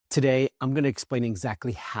Today, I'm going to explain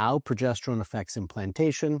exactly how progesterone affects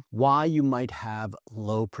implantation, why you might have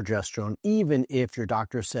low progesterone even if your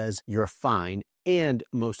doctor says you're fine, and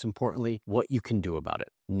most importantly, what you can do about it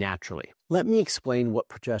naturally. Let me explain what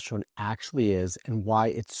progesterone actually is and why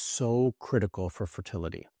it's so critical for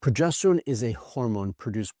fertility. Progesterone is a hormone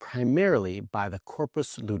produced primarily by the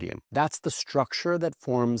corpus luteum. That's the structure that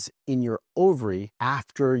forms in your ovary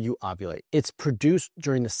after you ovulate. It's produced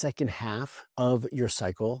during the second half of your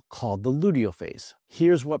cycle called the luteal phase.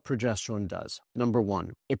 Here's what progesterone does. Number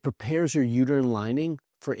one, it prepares your uterine lining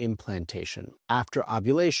for implantation. After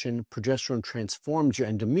ovulation, progesterone transforms your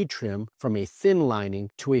endometrium from a thin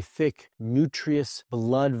lining to a thick, nutritious,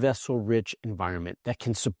 blood vessel-rich environment that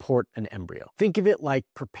can support an embryo. Think of it like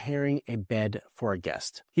preparing a bed for a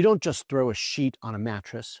guest. You don't just throw a sheet on a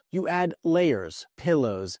mattress. You add layers,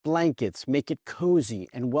 pillows, blankets, make it cozy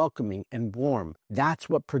and welcoming and warm. That's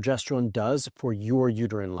what progesterone does for your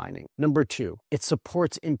uterine lining. Number two, it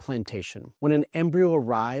supports implantation. When an embryo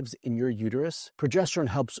arrives in your uterus,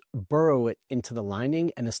 progesterone helps burrow it into the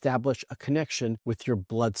lining and establish a connection with your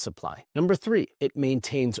blood supply. Number three, it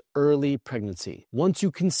maintains early pregnancy. Once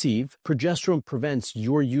you conceive, progesterone prevents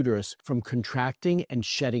your uterus from contracting and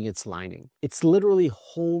shedding its lining. It's literally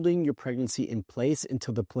holding your pregnancy in place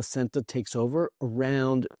until the placenta takes over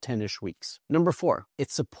around 10-ish weeks. Number four,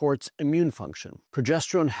 it supports immune function.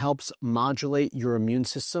 Progesterone helps modulate your immune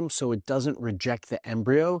system so it doesn't reject the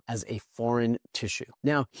embryo as a foreign tissue.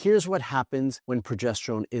 Now, here's what happens when progesterone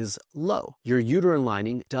is low. Your uterine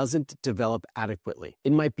lining doesn't develop adequately.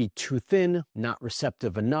 It might be too thin, not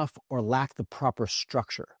receptive enough, or lack the proper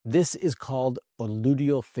structure. This is called a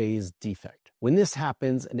luteal phase defect. When this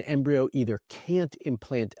happens, an embryo either can't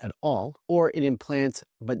implant at all, or it implants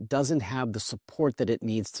but doesn't have the support that it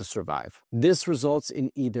needs to survive. This results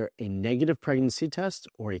in either a negative pregnancy test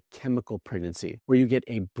or a chemical pregnancy, where you get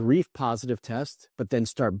a brief positive test, but then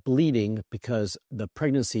start bleeding because the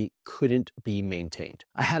pregnancy couldn't be maintained.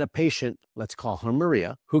 I had a patient, let's call her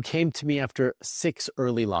Maria, who came to me after 6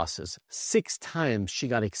 early losses. 6 times she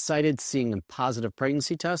got excited seeing a positive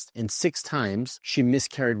pregnancy test, and 6 times she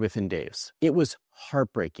miscarried within days. It was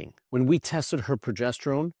heartbreaking. When we tested her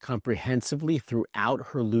progesterone comprehensively throughout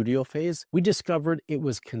her luteal phase, we discovered it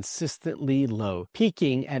was consistently low,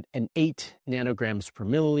 peaking at an 8 nanograms per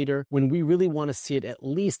milliliter when we really want to see it at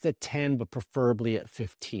least at 10, but preferably at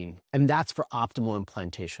 15. And that's for optimal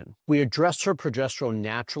implantation. We addressed her progesterone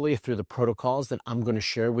naturally through the protocols that I'm going to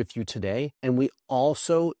share with you today, and we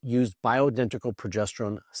also used bioidentical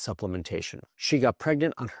progesterone supplementation. She got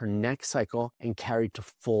pregnant on her next cycle and carried to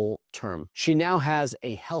full term. She now has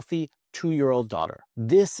a healthy 2-year-old daughter.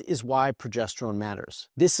 This is why progesterone matters.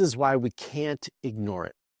 This is why we can't ignore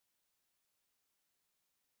it.